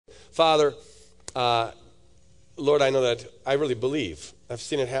Father, Lord, I know that I really believe. I've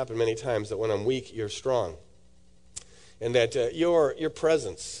seen it happen many times that when I'm weak, you're strong. And that your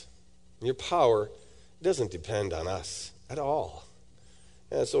presence, your power doesn't depend on us at all.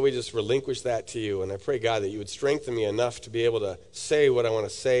 And so we just relinquish that to you. And I pray, God, that you would strengthen me enough to be able to say what I want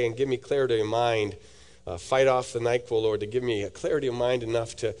to say and give me clarity of mind. Fight off the NyQuil, Lord, to give me a clarity of mind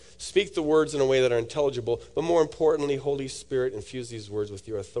enough to speak the words in a way that are intelligible. But more importantly, Holy Spirit, infuse these words with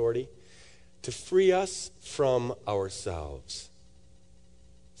your authority to free us from ourselves.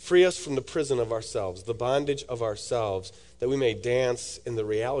 Free us from the prison of ourselves, the bondage of ourselves, that we may dance in the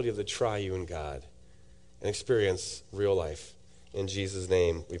reality of the triune God and experience real life. In Jesus'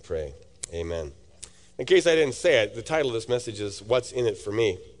 name we pray. Amen. In case I didn't say it, the title of this message is What's in It for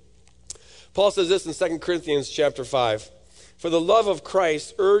Me? Paul says this in 2 Corinthians chapter 5. For the love of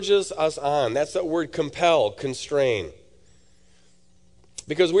Christ urges us on. That's that word compel, constrain.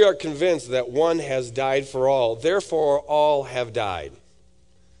 Because we are convinced that one has died for all. Therefore, all have died.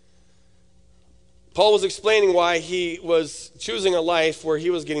 Paul was explaining why he was choosing a life where he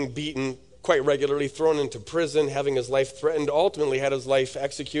was getting beaten quite regularly, thrown into prison, having his life threatened, ultimately had his life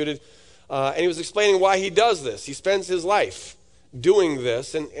executed. And he was explaining why he does this. He spends his life doing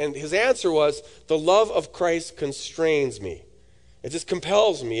this. And his answer was, the love of Christ constrains me. It just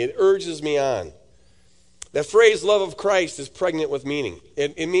compels me. It urges me on. That phrase, love of Christ, is pregnant with meaning.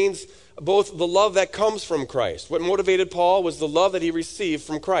 It means both the love that comes from Christ. What motivated Paul was the love that he received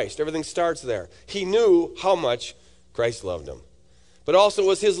from Christ. Everything starts there. He knew how much Christ loved him. But also it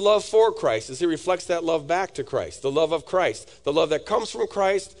was his love for Christ as he reflects that love back to Christ. The love of Christ. The love that comes from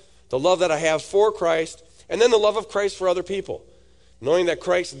Christ. The love that I have for Christ. And then the love of Christ for other people. Knowing that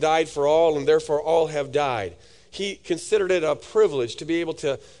Christ died for all and therefore all have died. He considered it a privilege to be able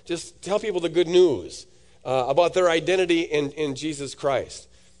to just tell people the good news about their identity in Jesus Christ.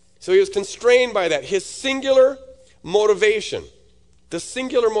 So he was constrained by that. His singular motivation, the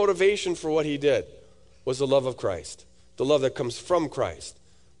singular motivation for what he did was the love of Christ. The love that comes from Christ.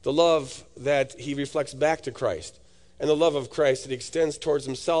 The love that he reflects back to Christ. And the love of Christ that he extends towards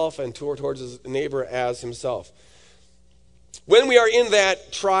himself and towards his neighbor as himself. When we are in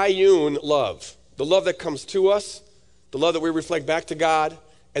that triune love, the love that comes to us, the love that we reflect back to God,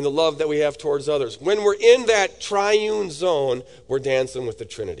 and the love that we have towards others. When we're in that triune zone, we're dancing with the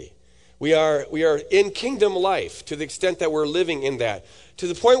Trinity. We are in kingdom life to the extent that we're living in that. To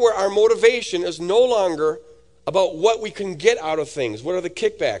the point where our motivation is no longer about what we can get out of things. What are the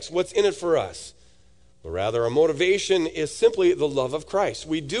kickbacks? What's in it for us? But rather, our motivation is simply the love of Christ.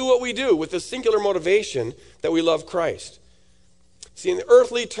 We do what we do with the singular motivation that we love Christ. See, in the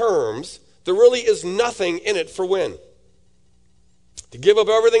earthly terms, there really is nothing in it for Wynn. To give up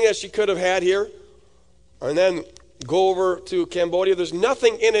everything that she could have had here and then go over to Cambodia, there's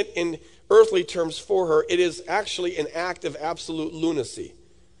nothing in it in earthly terms for her. It is actually an act of absolute lunacy.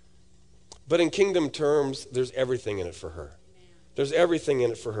 But in kingdom terms, there's everything in it for her. There's everything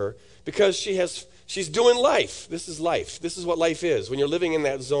in it for her because she's doing life. This is life. This is what life is when you're living in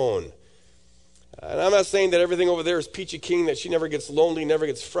that zone. And I'm not saying that everything over there is peachy keen, that she never gets lonely, never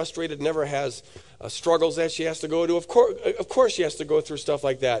gets frustrated, never has struggles that she has to go to. Of course she has to go through stuff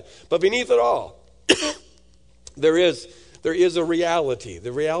like that. But beneath it all, there is a reality,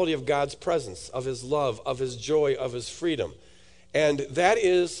 the reality of God's presence, of his love, of his joy, of his freedom. And that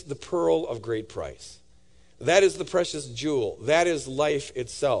is the pearl of great price. That is the precious jewel. That is life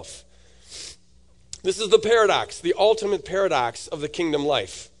itself. This is the paradox, the ultimate paradox of the kingdom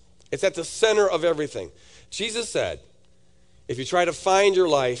life. It's at the center of everything. Jesus said, if you try to find your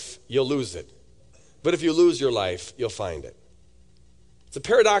life, you'll lose it. But if you lose your life, you'll find it. It's a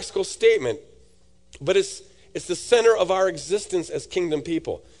paradoxical statement, but it's the center of our existence as kingdom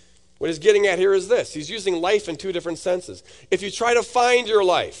people. What he's getting at here is this. He's using life in two different senses. If you try to find your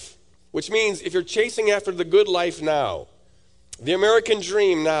life, which means if you're chasing after the good life now, the American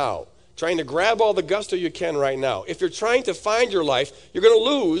dream now, trying to grab all the gusto you can right now. If you're trying to find your life, you're going to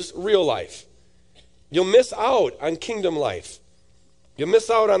lose real life. You'll miss out on kingdom life. You'll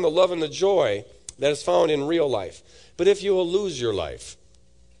miss out on the love and the joy that is found in real life. But if you will lose your life,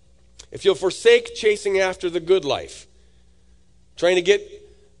 if you'll forsake chasing after the good life, trying to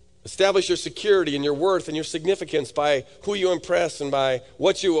establish your security and your worth and your significance by who you impress and by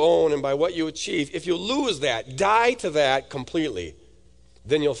what you own and by what you achieve, if you lose that, die to that completely,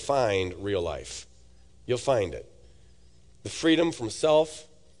 then you'll find real life. You'll find it. The freedom from self,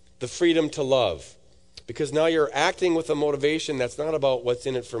 the freedom to love. Because now you're acting with a motivation that's not about what's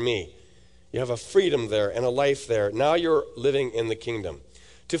in it for me. You have a freedom there and a life there. Now you're living in the kingdom.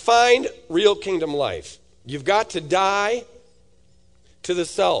 To find real kingdom life, you've got to die to the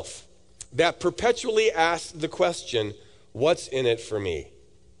self. that perpetually asks the question, what's in it for me?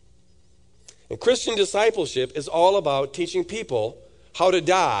 And Christian discipleship is all about teaching people how to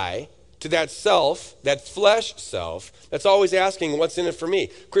die to that self, that flesh self, that's always asking, what's in it for me?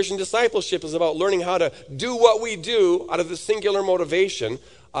 Christian discipleship is about learning how to do what we do out of the singular motivation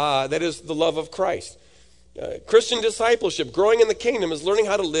that is the love of Christ. Christian discipleship, growing in the kingdom, is learning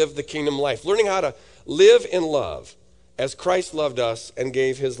how to live the kingdom life, learning how to live in love as Christ loved us and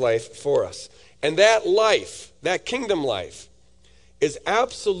gave his life for us. And that life, that kingdom life, is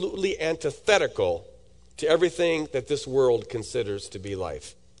absolutely antithetical to everything that this world considers to be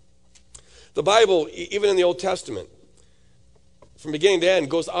life. The Bible, even in the Old Testament, from beginning to end,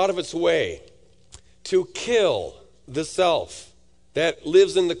 goes out of its way to kill the self that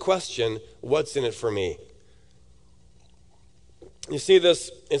lives in the question, what's in it for me? You see this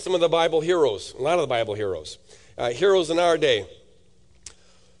in some of the Bible heroes, a lot of the Bible heroes. Heroes in our day.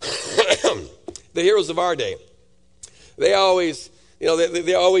 The heroes of our day. They always,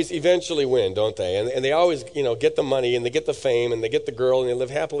 they always eventually win, don't they? And they always, get the money and they get the fame and they get the girl and they live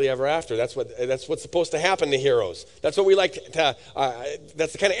happily ever after. That's what's supposed to happen to heroes. That's what we like to,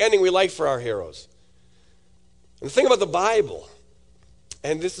 that's the kind of ending we like for our heroes. And the thing about the Bible,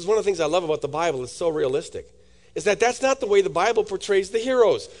 and this is one of the things I love about the Bible, it's so realistic, is that that's not the way the Bible portrays the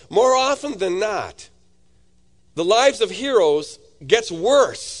heroes. More often than not, the lives of heroes gets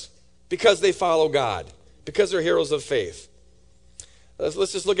worse because they follow God, because they're heroes of faith.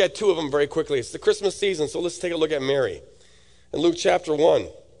 Let's just look at two of them very quickly. It's the Christmas season, so let's take a look at Mary. In Luke chapter 1,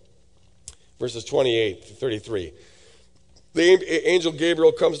 verses 28 to 33, the angel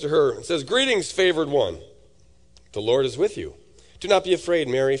Gabriel comes to her and says, "Greetings, favored one. The Lord is with you. Do not be afraid,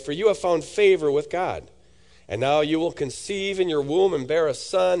 Mary, for you have found favor with God. And now you will conceive in your womb and bear a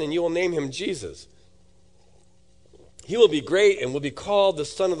son, and you will name him Jesus. He will be great and will be called the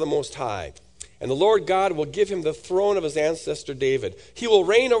Son of the Most High. And the Lord God will give him the throne of his ancestor David. He will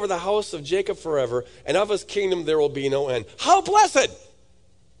reign over the house of Jacob forever, and of his kingdom there will be no end." How blessed!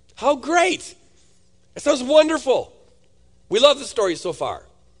 How great! It sounds wonderful. We love the story so far.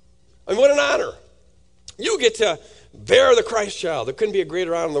 And what an honor. You get to bear the Christ child. There couldn't be a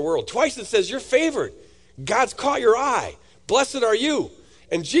greater honor in the world. Twice it says you're favored. God's caught your eye. Blessed are you.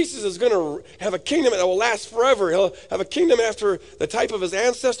 And Jesus is going to have a kingdom that will last forever. He'll have a kingdom after the type of his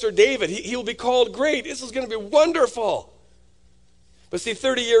ancestor David. He will be called great. This is going to be wonderful. But see,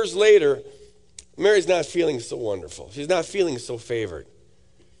 30 years later, Mary's not feeling so wonderful. She's not feeling so favored.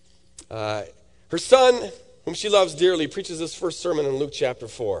 Her son, whom she loves dearly, preaches this first sermon in Luke chapter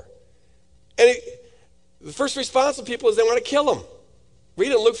 4. And the first response of people is they want to kill him.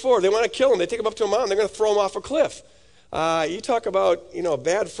 Read it in Luke 4. They want to kill him. They take him up to a mountain. They're going to throw him off a cliff. You talk about, a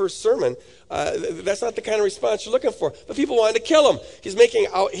bad first sermon. That's not the kind of response you're looking for. But people wanted to kill him. He's making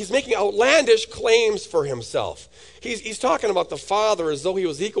outlandish claims for himself. He's talking about the Father as though he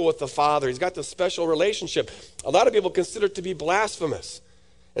was equal with the Father. He's got this special relationship. A lot of people consider it to be blasphemous.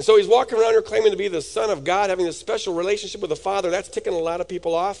 And so he's walking around here claiming to be the Son of God, having this special relationship with the Father. That's ticking a lot of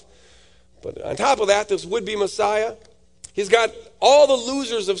people off. But on top of that, this would-be Messiah, he's got all the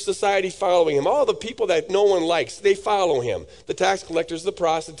losers of society following him, all the people that no one likes, they follow him. The tax collectors, the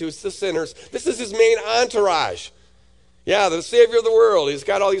prostitutes, the sinners. This is his main entourage. Yeah, the Savior of the world. He's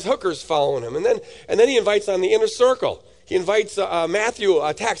got all these hookers following him. And then he invites on the inner circle. He invites Matthew,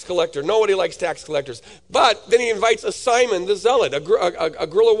 a tax collector. Nobody likes tax collectors. But then he invites a Simon, the zealot, a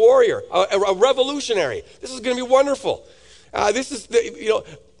guerrilla warrior, a revolutionary. This is going to be wonderful.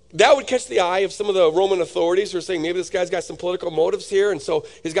 That would catch the eye of some of the Roman authorities who are saying maybe this guy's got some political motives here. And so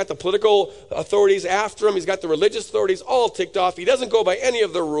he's got the political authorities after him. He's got the religious authorities all ticked off. He doesn't go by any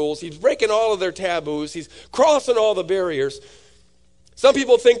of their rules. He's breaking all of their taboos. He's crossing all the barriers. Some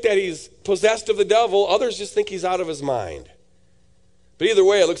people think that he's possessed of the devil. Others just think he's out of his mind. But either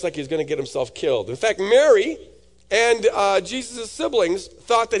way, it looks like he's going to get himself killed. In fact, Mary and Jesus' siblings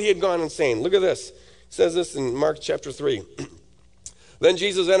thought that he had gone insane. Look at this. It says this in Mark chapter 3. Then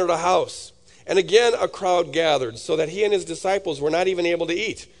Jesus entered a house, and again a crowd gathered, so that he and his disciples were not even able to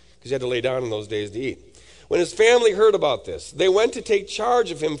eat, because you had to lay down in those days to eat. When his family heard about this, they went to take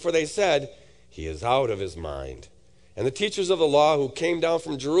charge of him, for they said, "He is out of his mind." And the teachers of the law who came down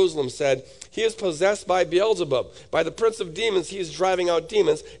from Jerusalem said, "He is possessed by Beelzebub. By the prince of demons he is driving out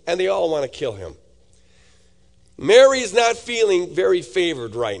demons," and they all want to kill him. Mary is not feeling very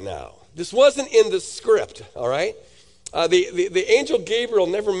favored right now. This wasn't in the script, all right? The angel Gabriel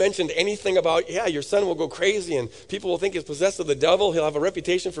never mentioned anything about, your son will go crazy and people will think he's possessed of the devil. He'll have a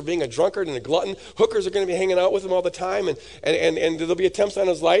reputation for being a drunkard and a glutton. Hookers are going to be hanging out with him all the time and there'll be attempts on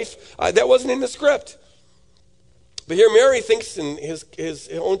his life. That wasn't in the script. But here Mary thinks, and his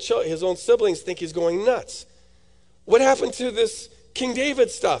own siblings think he's going nuts. What happened to this King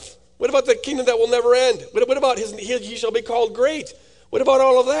David stuff? What about the kingdom that will never end? What about he shall be called great? What about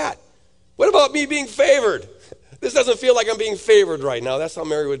all of that? What about me being favored? This doesn't feel like I'm being favored right now. That's how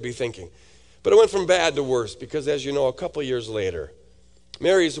Mary would be thinking. But it went from bad to worse because, as you know, a couple years later,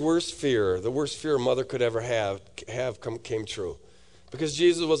 Mary's worst fear, the worst fear a mother could ever came true. Because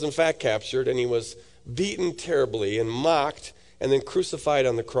Jesus was in fact captured, and he was beaten terribly and mocked and then crucified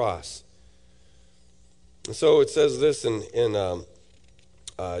on the cross. And so it says this in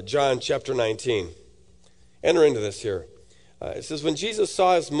John chapter 19. Enter into this here. It says, when Jesus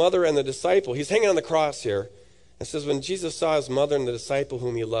saw his mother and the disciple, he's hanging on the cross here. It says, when Jesus saw his mother and the disciple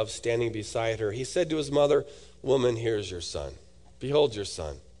whom he loved standing beside her, he said to his mother, woman, here's your son. Behold your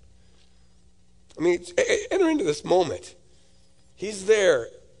son. I mean, enter into this moment. He's there,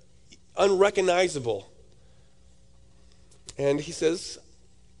 unrecognizable. And he says,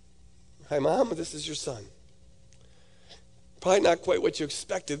 hi, Mom, this is your son. Probably not quite what you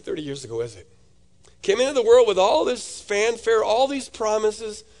expected 30 years ago, is it? Came into the world with all this fanfare, all these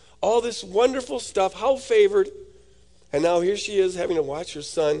promises, all this wonderful stuff, how favored. And now here she is having to watch her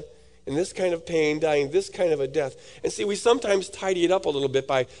son in this kind of pain, dying this kind of a death. And see, we sometimes tidy it up a little bit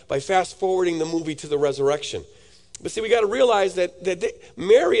by fast forwarding the movie to the resurrection. But see, we got to realize that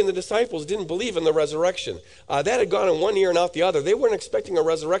Mary and the disciples didn't believe in the resurrection. That had gone in one ear and out the other. They weren't expecting a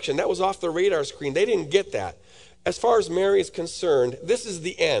resurrection. That was off the radar screen. They didn't get that. As far as Mary is concerned, this is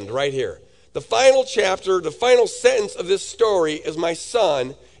the end right here. The final chapter, the final sentence of this story is my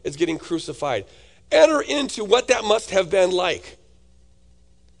son is getting crucified. Enter into what that must have been like.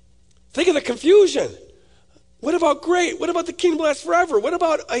 Think of the confusion. What about great? What about the kingdom lasts forever? What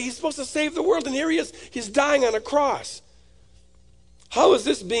about he's supposed to save the world and here he is, he's dying on a cross. How is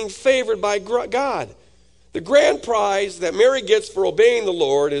this being favored by God? The grand prize that Mary gets for obeying the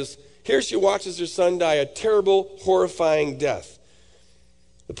Lord is here she watches her son die a terrible, horrifying death.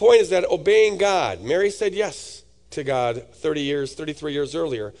 The point is that obeying God, Mary said yes to God 33 years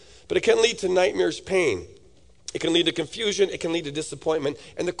earlier, but it can lead to nightmarish pain. It can lead to confusion. It can lead to disappointment.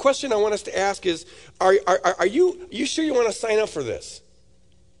 And the question I want us to ask is, are you sure you want to sign up for this?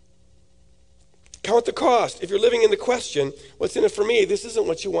 Count the cost. If you're living in the question, what's in it for me? This isn't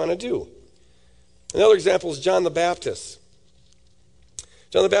what you want to do. Another example is John the Baptist.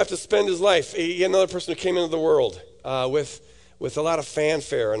 John the Baptist spent his life, he had another person who came into the world with a lot of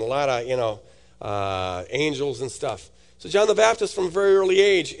fanfare and a lot of, angels and stuff. So John the Baptist, from a very early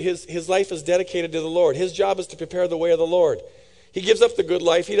age, his life is dedicated to the Lord. His job is to prepare the way of the Lord. He gives up the good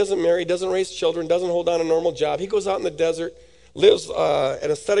life. He doesn't marry, doesn't raise children, doesn't hold down a normal job. He goes out in the desert, lives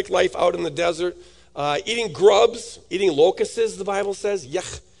an ascetic life out in the desert, eating grubs, eating locusts, the Bible says,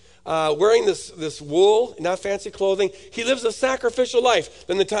 yuck. Wearing this wool, not fancy clothing. He lives a sacrificial life.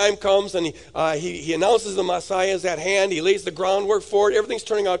 Then the time comes and he announces the Messiah is at hand. He lays the groundwork for it. Everything's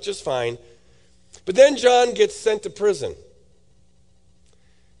turning out just fine. But then John gets sent to prison.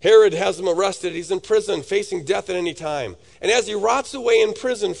 Herod has him arrested. He's in prison, facing death at any time. And as he rots away in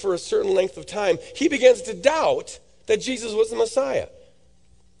prison for a certain length of time, he begins to doubt that Jesus was the Messiah.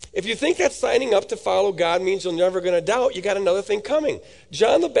 If you think that signing up to follow God means you're never going to doubt, you got another thing coming.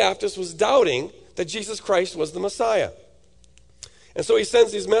 John the Baptist was doubting that Jesus Christ was the Messiah. And so he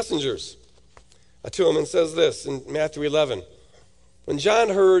sends these messengers to him and says this in Matthew 11. When John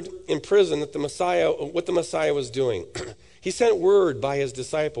heard in prison that what the Messiah was doing, he sent word by his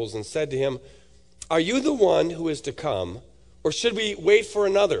disciples and said to him, are you the one who is to come, or should we wait for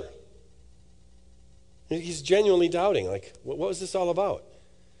another? He's genuinely doubting, like, what was this all about?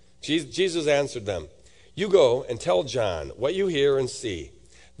 Jesus answered them, you go and tell John what you hear and see.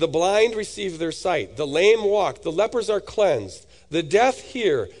 The blind receive their sight, the lame walk, the lepers are cleansed, the deaf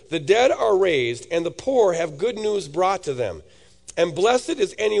hear, the dead are raised, and the poor have good news brought to them. And blessed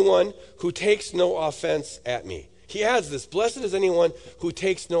is anyone who takes no offense at me. He adds this, blessed is anyone who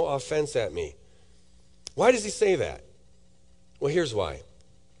takes no offense at me. Why does he say that? Well, here's why.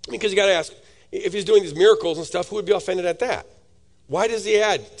 Because you got to ask, if he's doing these miracles and stuff, who would be offended at that? Why does he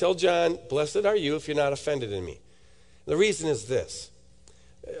add, tell John, blessed are you if you're not offended in me? The reason is this.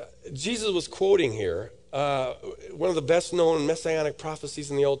 Jesus was quoting here one of the best known messianic prophecies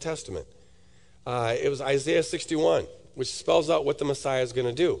in the Old Testament. It was Isaiah 61, which spells out what the Messiah is going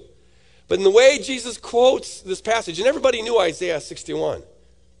to do. But in the way Jesus quotes this passage, and everybody knew Isaiah 61,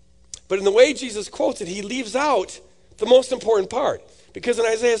 but in the way Jesus quotes it, he leaves out the most important part. Because in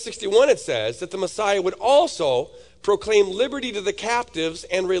Isaiah 61 it says that the Messiah would also proclaim liberty to the captives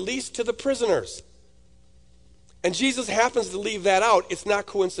and release to the prisoners. And Jesus happens to leave that out. It's not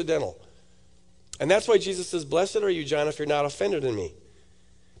coincidental. And that's why Jesus says, blessed are you, John, if you're not offended in me.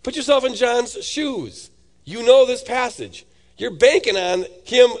 Put yourself in John's shoes. You know this passage. You're banking on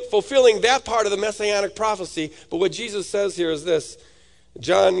him fulfilling that part of the messianic prophecy. But what Jesus says here is this.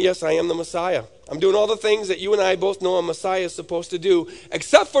 John, yes, I am the Messiah. I'm doing all the things that you and I both know a Messiah is supposed to do,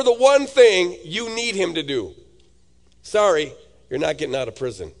 except for the one thing you need him to do. Sorry, you're not getting out of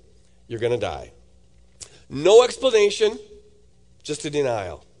prison. You're going to die. No explanation, just a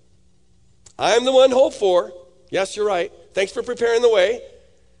denial. I'm the one hoped for. Yes, you're right. Thanks for preparing the way.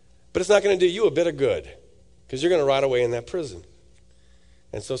 But it's not going to do you a bit of good, because you're going to rot away in that prison.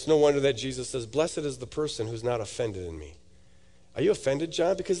 And so it's no wonder that Jesus says, blessed is the person who's not offended in me. Are you offended,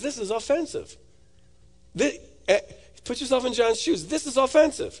 John? Because this is offensive. Put yourself in John's shoes. This is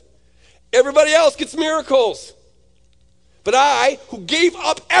offensive. Everybody else gets miracles. But I, who gave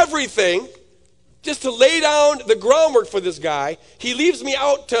up everything just to lay down the groundwork for this guy, he leaves me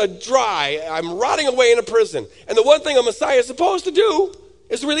out to dry. I'm rotting away in a prison. And the one thing a Messiah is supposed to do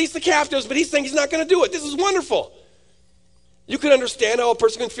is to release the captives, but he's saying he's not going to do it. This is wonderful. You could understand how a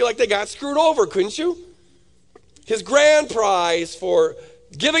person can feel like they got screwed over, couldn't you? His grand prize for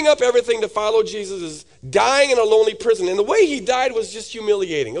giving up everything to follow Jesus is dying in a lonely prison. And the way he died was just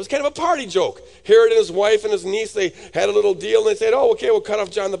humiliating. It was kind of a party joke. Herod and his wife and his niece, they had a little deal, and they said, oh, okay, we'll cut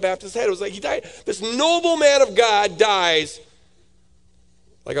off John the Baptist's head. It was like he died. This noble man of God dies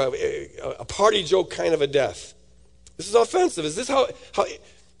like a party joke kind of a death. This is offensive. Is this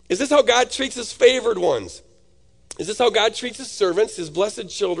how God treats his favored ones? Is this how God treats his servants, his blessed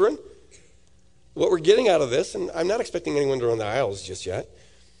children? What we're getting out of this, and I'm not expecting anyone to run the aisles just yet,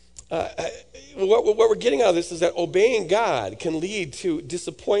 what we're getting out of this is that obeying God can lead to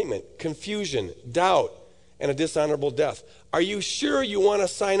disappointment, confusion, doubt, and a dishonorable death. Are you sure you want to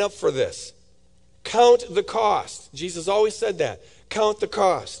sign up for this? Count the cost. Jesus always said that. Count the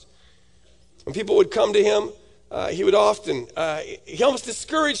cost. When people would come to him, he would often, he almost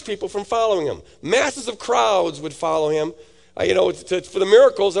discouraged people from following him. Masses of crowds would follow him. For the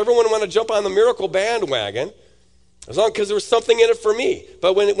miracles, everyone wanted to jump on the miracle bandwagon, as long because there was something in it for me.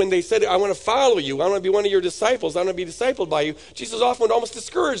 But when they said, I want to follow you, I want to be one of your disciples, I want to be discipled by you, Jesus often would almost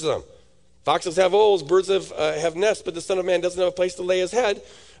discourage them. Foxes have holes, birds have nests, but the Son of Man doesn't have a place to lay his head.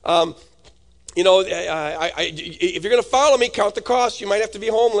 If you're going to follow me, count the cost. You might have to be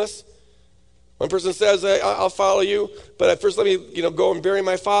homeless. One person says, I'll follow you, but first let me go and bury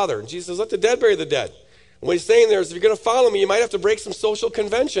my father. And Jesus says, let the dead bury the dead. And what he's saying there is, if you're going to follow me, you might have to break some social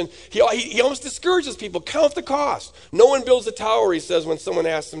convention. He almost discourages people. Count the cost. No one builds a tower, he says, when someone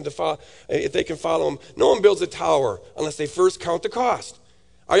asks him to follow, if they can follow him. No one builds a tower unless they first count the cost.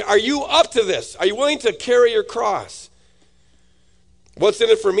 Are you up to this? Are you willing to carry your cross? What's in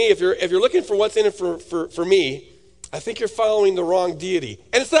it for me? If you're looking for what's in it for me, I think you're following the wrong deity.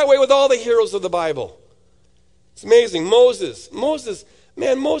 And it's that way with all the heroes of the Bible. It's amazing. Moses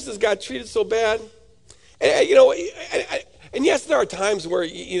got treated so bad. And yes, there are times where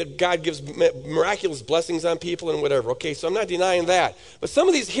God gives miraculous blessings on people and whatever. Okay, so I'm not denying that. But some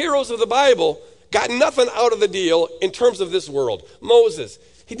of these heroes of the Bible got nothing out of the deal in terms of this world. Moses,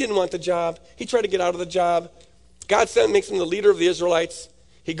 he didn't want the job. He tried to get out of the job. God makes him the leader of the Israelites.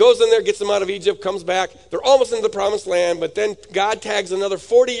 He goes in there, gets them out of Egypt, comes back. They're almost into the promised land, but then God tags another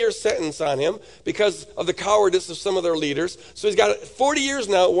 40-year sentence on him because of the cowardice of some of their leaders. So he's got 40 years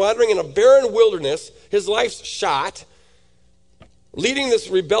now wandering in a barren wilderness. His life's shot, leading this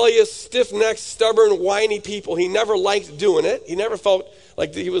rebellious, stiff-necked, stubborn, whiny people. He never liked doing it. He never felt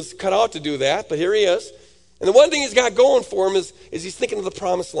like he was cut out to do that, but here he is. And the one thing he's got going for him is he's thinking of the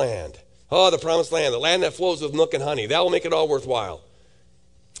promised land. Oh, the promised land, the land that flows with milk and honey. That will make it all worthwhile.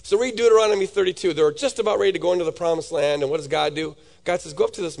 So read Deuteronomy 32. They're just about ready to go into the promised land. And what does God do? God says, go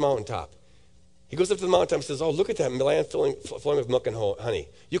up to this mountaintop. He goes up to the mountaintop and says, oh, look at that land flowing with milk and honey.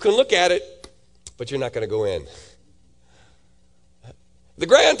 You can look at it, but you're not going to go in. The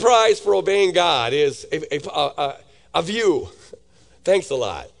grand prize for obeying God is a view. Thanks a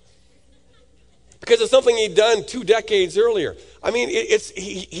lot. Because it's something he'd done 2 decades earlier. I mean,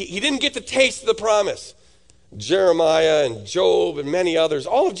 he didn't get to taste the promise. Jeremiah and Job and many others,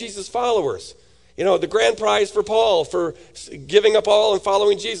 all of Jesus' followers. The grand prize for Paul for giving up all and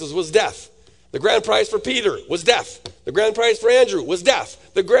following Jesus was death. The grand prize for Peter was death. The grand prize for Andrew was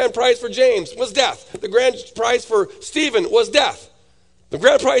death. The grand prize for James was death. The grand prize for Stephen was death. The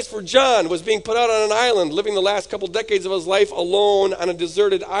grand prize for John was being put out on an island, living the last couple decades of his life alone on a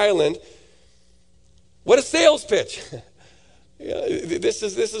deserted island. What a sales pitch. This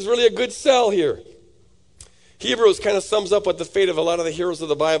is really a good sell here. Hebrews kind of sums up what the fate of a lot of the heroes of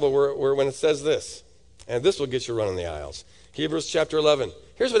the Bible were when it says this. And this will get you running the aisles. Hebrews chapter 11.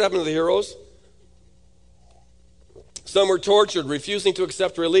 Here's what happened to the heroes. Some were tortured, refusing to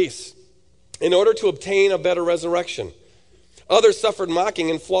accept release in order to obtain a better resurrection. Others suffered mocking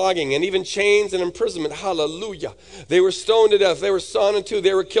and flogging and even chains and imprisonment. Hallelujah. They were stoned to death. They were sawn in two.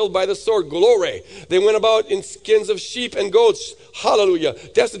 They were killed by the sword. Glory. They went about in skins of sheep and goats. Hallelujah.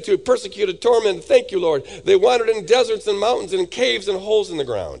 Destitute, persecuted, tormented. Thank you, Lord. They wandered in deserts and mountains and in caves and holes in the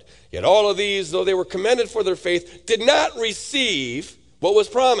ground. Yet all of these, though they were commended for their faith, did not receive what was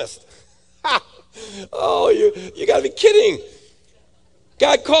promised. Ha! Oh, you got to be kidding.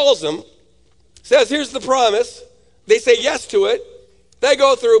 God calls them, says, here's the promise. They say yes to it. They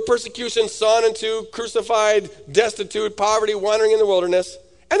go through persecution, sawn in two, crucified, destitute, poverty, wandering in the wilderness,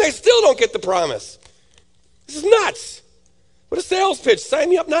 and they still don't get the promise. This is nuts. What a sales pitch. Sign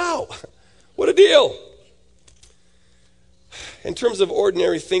me up now. What a deal. In terms of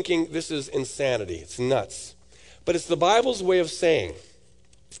ordinary thinking, this is insanity. It's nuts. But it's the Bible's way of saying,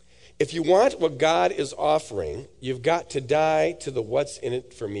 if you want what God is offering, you've got to die to the what's in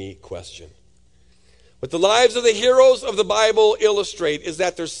it for me question. What the lives of the heroes of the Bible illustrate is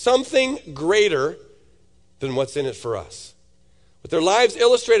that there's something greater than what's in it for us. What their lives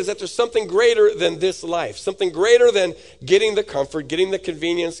illustrate is that there's something greater than this life, something greater than getting the comfort, getting the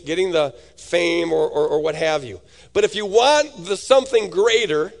convenience, getting the fame, or what have you. But if you want the something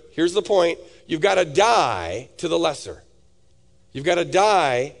greater, here's the point, you've got to die to the lesser. You've got to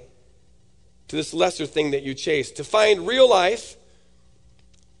die to this lesser thing that you chase. To find real life,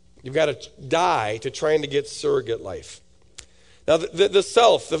 you've got to die to trying to get surrogate life. Now, the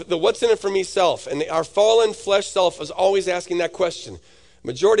self, the what's in it for me self, and our fallen flesh self is always asking that question.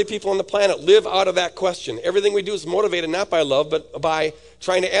 Majority of people on the planet live out of that question. Everything we do is motivated not by love, but by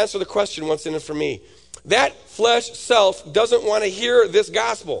trying to answer the question, what's in it for me? That flesh self doesn't want to hear this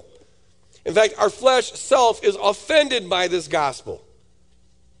gospel. In fact, our flesh self is offended by this gospel.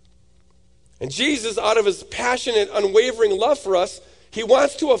 And Jesus, out of his passionate, unwavering love for us, he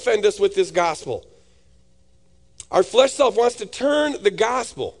wants to offend us with this gospel. Our flesh self wants to turn the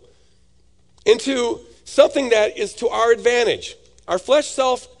gospel into something that is to our advantage. Our flesh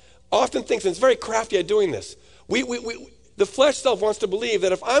self often thinks, and it's very crafty at doing this, the flesh self wants to believe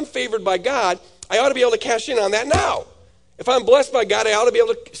that if I'm favored by God, I ought to be able to cash in on that now. If I'm blessed by God, I ought to be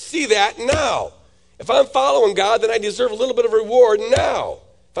able to see that now. If I'm following God, then I deserve a little bit of reward now.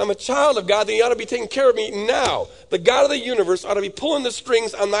 If I'm a child of God, then he ought to be taking care of me now. The God of the universe ought to be pulling the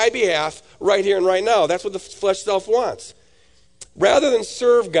strings on my behalf right here and right now. That's what the flesh self wants. Rather than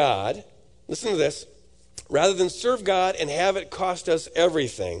serve God, listen to this, rather than serve God and have it cost us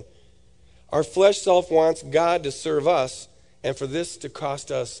everything, our flesh self wants God to serve us and for this to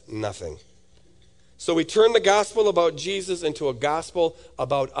cost us nothing. So we turn the gospel about Jesus into a gospel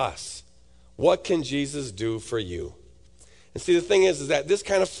about us. What can Jesus do for you? And see, the thing is that this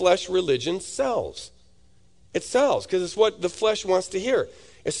kind of flesh religion sells. It sells because it's what the flesh wants to hear,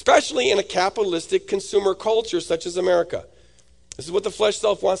 especially in a capitalistic consumer culture such as America. This is what the flesh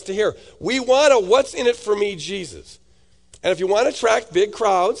self wants to hear. We want a what's in it for me Jesus. And if you want to attract big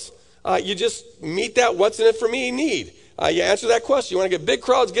crowds, you just meet that what's in it for me need. You answer that question. You want to get big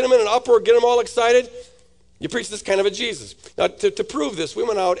crowds, get them in an uproar, get them all excited? You preach this kind of a Jesus. Now, to prove this, we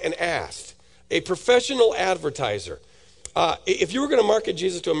went out and asked a professional advertiser, if you were going to market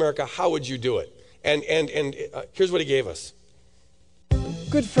Jesus to America, how would you do it? And here's what he gave us.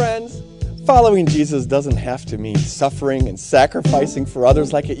 Good friends, following Jesus doesn't have to mean suffering and sacrificing for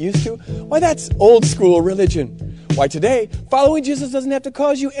others like it used to. Why, that's old school religion. Why, today, following Jesus doesn't have to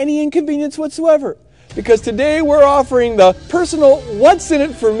cause you any inconvenience whatsoever. Because today we're offering the personal What's in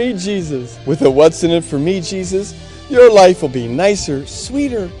it for me Jesus. With the What's in it for me Jesus, your life will be nicer,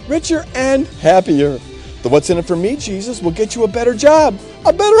 sweeter, richer, and happier. The What's in it for me Jesus will get you a better job,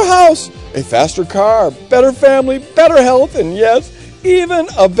 a better house, a faster car, better family, better health, and yes, even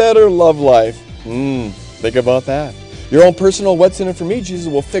a better love life. Think about that. Your own personal What's in it for me Jesus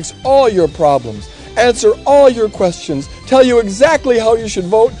will fix all your problems, answer all your questions, tell you exactly how you should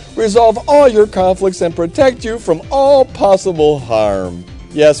vote, resolve all your conflicts, and protect you from all possible harm.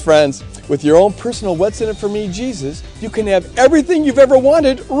 Yes, friends, with your own personal What's in it for me Jesus, you can have everything you've ever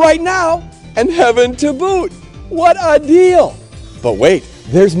wanted right now and heaven to boot. What a deal! But wait,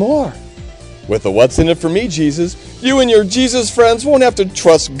 there's more. With the What's in it for me Jesus, you and your Jesus friends won't have to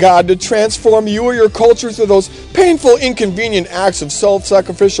trust God to transform you or your culture through those painful, inconvenient acts of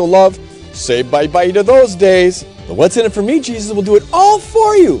self-sacrificial love. Say bye-bye to those days. The What's in it for me Jesus will do it all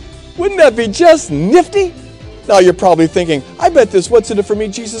for you. Wouldn't that be just nifty? Now you're probably thinking, I bet this What's in it for me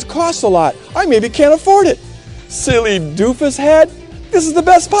Jesus costs a lot. I maybe can't afford it. Silly doofus head. This is the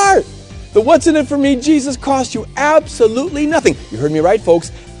best part. The What's in it for me Jesus costs you absolutely nothing. You heard me right,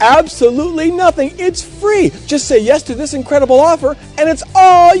 folks. absolutely nothing. It's free. Just say yes to this incredible offer and it's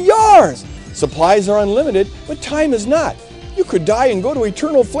all yours. Supplies are unlimited, but time is not. You could die and go to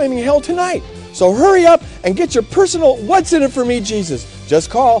eternal flaming hell tonight. So hurry up and get your personal What's in it for me Jesus. Just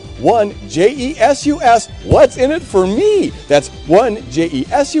call 1-JESUS What's in it for me. That's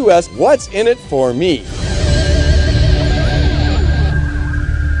 1-JESUS What's in it for me.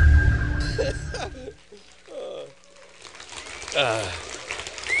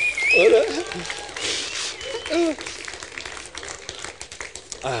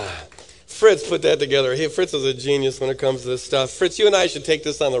 Fritz put that together. Fritz is a genius when it comes to this stuff. Fritz, you and I should take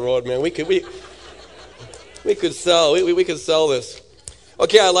this on the road, man. We could sell this.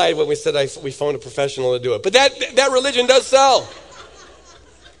 Okay, I lied when we said we phoned a professional to do it. But that religion does sell.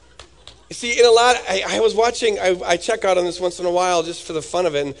 You see, in a lot, I was watching, I check out on this once in a while just for the fun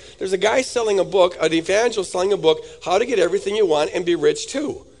of it. And there's a guy selling a book, an evangelist selling a book, How to Get Everything You Want and Be Rich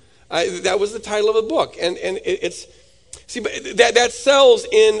Too. That was the title of the book. And it's... See, but that sells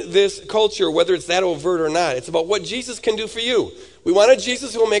in this culture, whether it's that overt or not. It's about what Jesus can do for you. We want a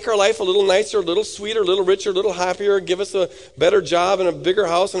Jesus who will make our life a little nicer, a little sweeter, a little richer, a little happier, give us a better job and a bigger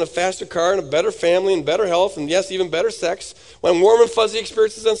house and a faster car and a better family and better health and, yes, even better sex. When warm and fuzzy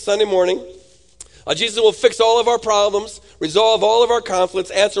experiences on Sunday morning. Jesus will fix all of our problems, resolve all of our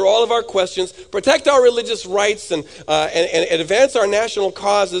conflicts, answer all of our questions, protect our religious rights and advance our national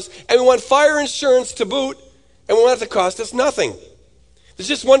causes. And we want fire insurance to boot. And we want it to cost us nothing. There's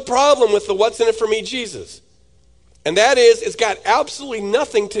just one problem with the What's in it for me Jesus. And that is, it's got absolutely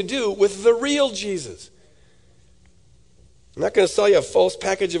nothing to do with the real Jesus. I'm not going to sell you a false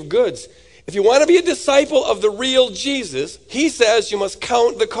package of goods. If you want to be a disciple of the real Jesus, he says you must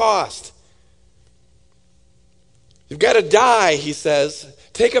count the cost. You've got to die, he says.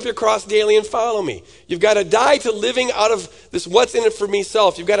 Take up your cross daily and follow me. You've got to die to living out of this what's in it for me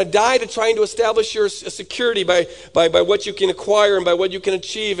self. You've got to die to trying to establish your security by what you can acquire and by what you can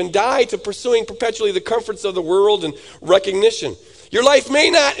achieve, and die to pursuing perpetually the comforts of the world and recognition. Your life may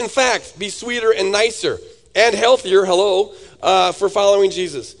not, in fact, be sweeter and nicer and healthier, for following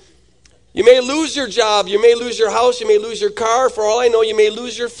Jesus. You may lose your job, you may lose your house, you may lose your car. For all I know, you may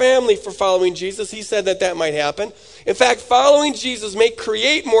lose your family for following Jesus. He said that might happen. In fact, following Jesus may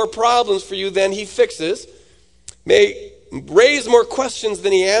create more problems for you than he fixes, may raise more questions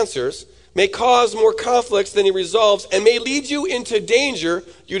than he answers, may cause more conflicts than he resolves, and may lead you into danger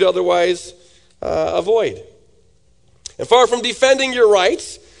you'd otherwise avoid. And far from defending your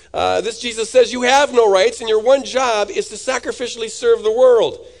rights, this Jesus says you have no rights, and your one job is to sacrificially serve the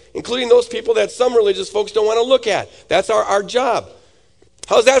world, including those people that some religious folks don't want to look at. That's our job.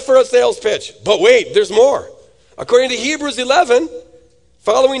 How's that for a sales pitch? But wait, there's more. According to Hebrews 11,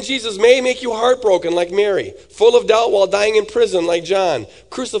 following Jesus may make you heartbroken like Mary, full of doubt while dying in prison like John,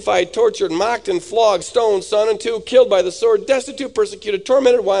 crucified, tortured, mocked, and flogged, stoned, sawn in two, killed by the sword, destitute, persecuted,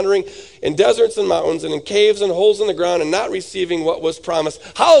 tormented, wandering in deserts and mountains and in caves and holes in the ground and not receiving what was promised.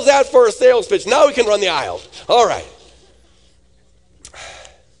 How's that for a sales pitch? Now we can run the aisle. All right.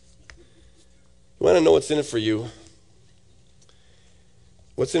 You want to know what's in it for you?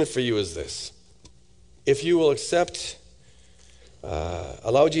 What's in it for you is this. If you will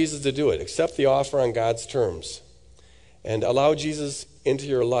allow Jesus to do it, accept the offer on God's terms, and allow Jesus into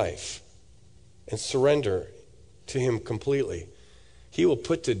your life and surrender to him completely, he will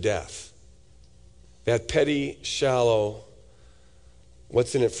put to death that petty, shallow,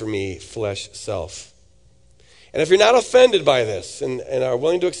 what's in it for me, flesh self. And if you're not offended by this and are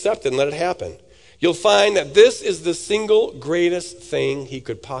willing to accept it and let it happen, you'll find that this is the single greatest thing he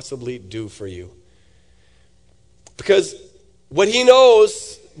could possibly do for you. Because what he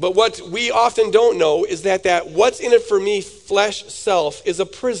knows, but what we often don't know, is that what's in it for me flesh self is a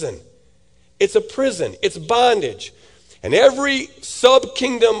prison. It's a prison. It's bondage. And every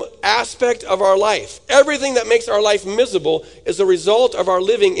sub-kingdom aspect of our life, everything that makes our life miserable, is a result of our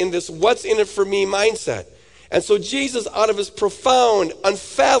living in this what's in it for me mindset. And so Jesus, out of his profound,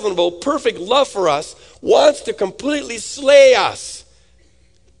 unfathomable, perfect love for us, wants to completely slay us.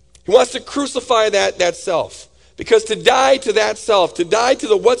 He wants to crucify that self. Because to die to that self, to die to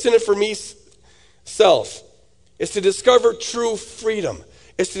the what's in it for me self, is to discover true freedom,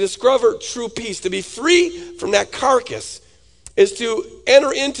 is to discover true peace. To be free from that carcass is to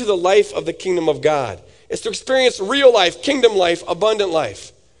enter into the life of the kingdom of God, is to experience real life, kingdom life, abundant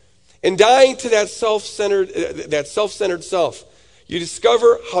life. In dying to that self-centered self, you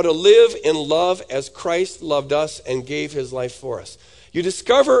discover how to live in love as Christ loved us and gave his life for us. You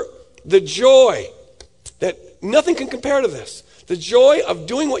discover the joy that nothing can compare to this. The joy of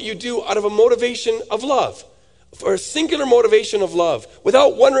doing what you do out of a motivation of love, for a singular motivation of love,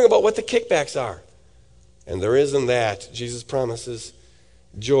 without wondering about what the kickbacks are. And there is in that, Jesus promises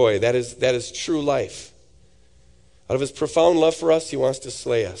joy. That is true life. Out of his profound love for us, he wants to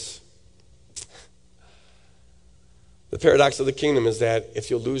slay us. The paradox of the kingdom is that if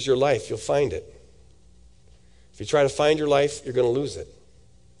you'll lose your life, you'll find it. If you try to find your life, you're going to lose it.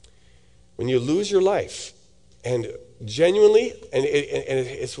 When you lose your life, and genuinely,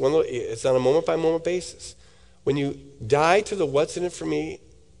 it's on a moment-by-moment basis, when you die to the what's in it for me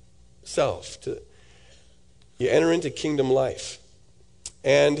self, you enter into kingdom life.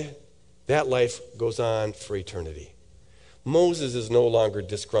 And that life goes on for eternity. Moses is no longer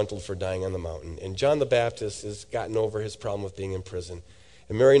disgruntled for dying on the mountain. And John the Baptist has gotten over his problem with being in prison.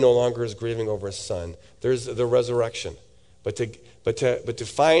 And Mary no longer is grieving over his son. There's the resurrection. But to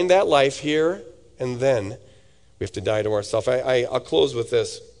find that life here and then, we have to die to ourselves. I'll close with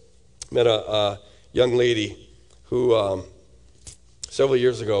this. I met a young lady who several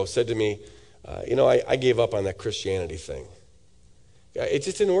years ago said to me, I gave up on that Christianity thing. It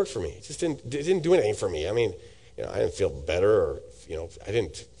just didn't work for me. It didn't do anything for me. I mean, I didn't feel better, or I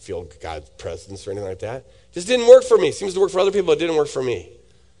didn't feel God's presence or anything like that. It just didn't work for me. It seems to work for other people. It didn't work for me.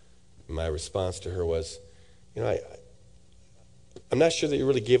 My response to her was, I'm not sure that you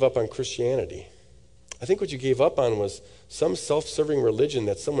really gave up on Christianity. I think what you gave up on was some self-serving religion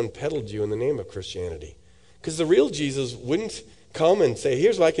that someone peddled you in the name of Christianity. Because the real Jesus wouldn't come and say,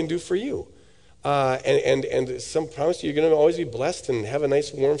 here's what I can do for you. And some promise you're going to always be blessed and have a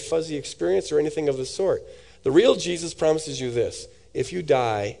nice, warm, fuzzy experience or anything of the sort. The real Jesus promises you this: if you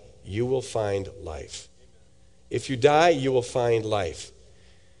die, you will find life. If you die, you will find life.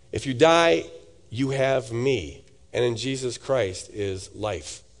 If you die, you have me. And in Jesus Christ is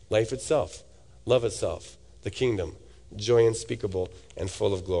life. Life itself, love itself, the kingdom, joy unspeakable and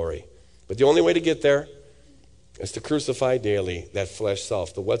full of glory. But the only way to get there is to crucify daily that flesh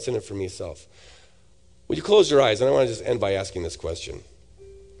self, the what's in it for me self. Would you close your eyes? And I want to just end by asking this question.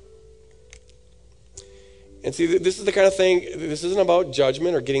 And see, this is the kind of thing, this isn't about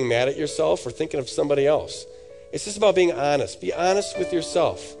judgment or getting mad at yourself or thinking of somebody else. It's just about being honest. Be honest with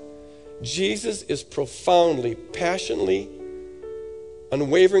yourself. Jesus is profoundly, passionately,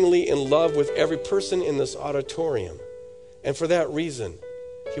 unwaveringly in love with every person in this auditorium. And for that reason,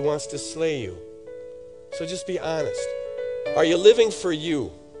 he wants to slay you. So just be honest. Are you living for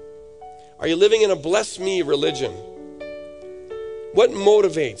you? Are you living in a bless me religion? What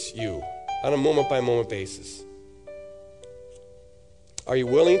motivates you on a moment-by-moment basis? Are you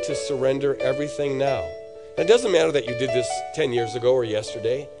willing to surrender everything now? And it doesn't matter that you did this 10 years ago or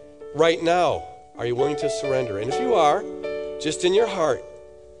yesterday. Right now, are you willing to surrender? And if you are, just in your heart,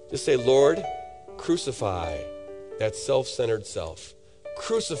 just say, Lord, crucify that self-centered self.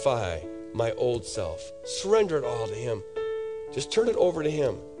 Crucify my old self. Surrender it all to him. Just turn it over to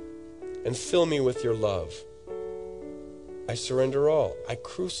him and fill me with your love. I surrender all. I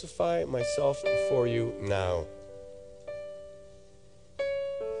crucify myself before you now.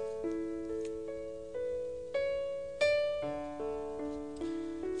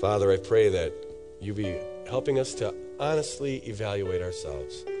 Father, I pray that you be helping us to honestly evaluate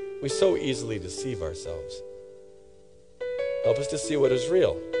ourselves. We so easily deceive ourselves. Help us to see what is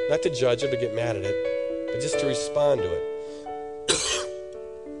real, not to judge it or get mad at it, but just to respond to it.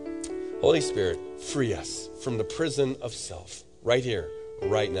 Holy Spirit, free us from the prison of self, right here,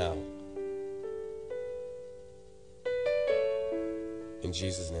 right now. In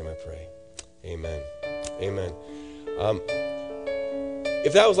Jesus' name I pray. Amen. Amen.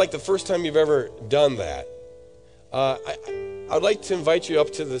 If that was like the first time you've ever done that, I'd like to invite you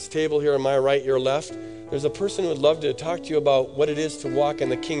up to this table here on my right, your left. There's a person who would love to talk to you about what it is to walk in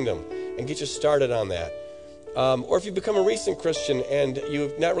the kingdom and get you started on that. Or if you become a recent Christian and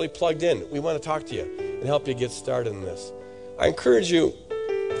you've not really plugged in, we want to talk to you and help you get started in this. I encourage you,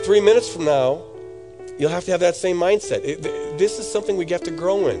 3 minutes from now, you'll have to have that same mindset. This is something we have to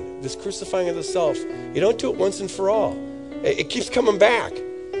grow in, this crucifying of the self. You don't do it once and for all. It keeps coming back.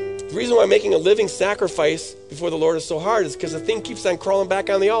 The reason why making a living sacrifice before the Lord is so hard is because the thing keeps on crawling back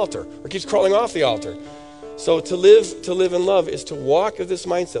on the altar or keeps crawling off the altar. So to live in love is to walk with this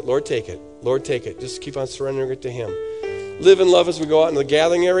mindset. Lord, take it. Lord, take it. Just keep on surrendering it to him. Live in love as we go out in the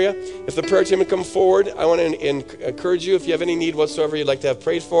gathering area. If the prayer team would come forward, I want to encourage you, if you have any need whatsoever you'd like to have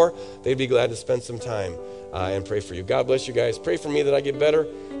prayed for, they'd be glad to spend some time and pray for you. God bless you guys. Pray for me that I get better.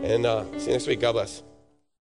 And see you next week. God bless.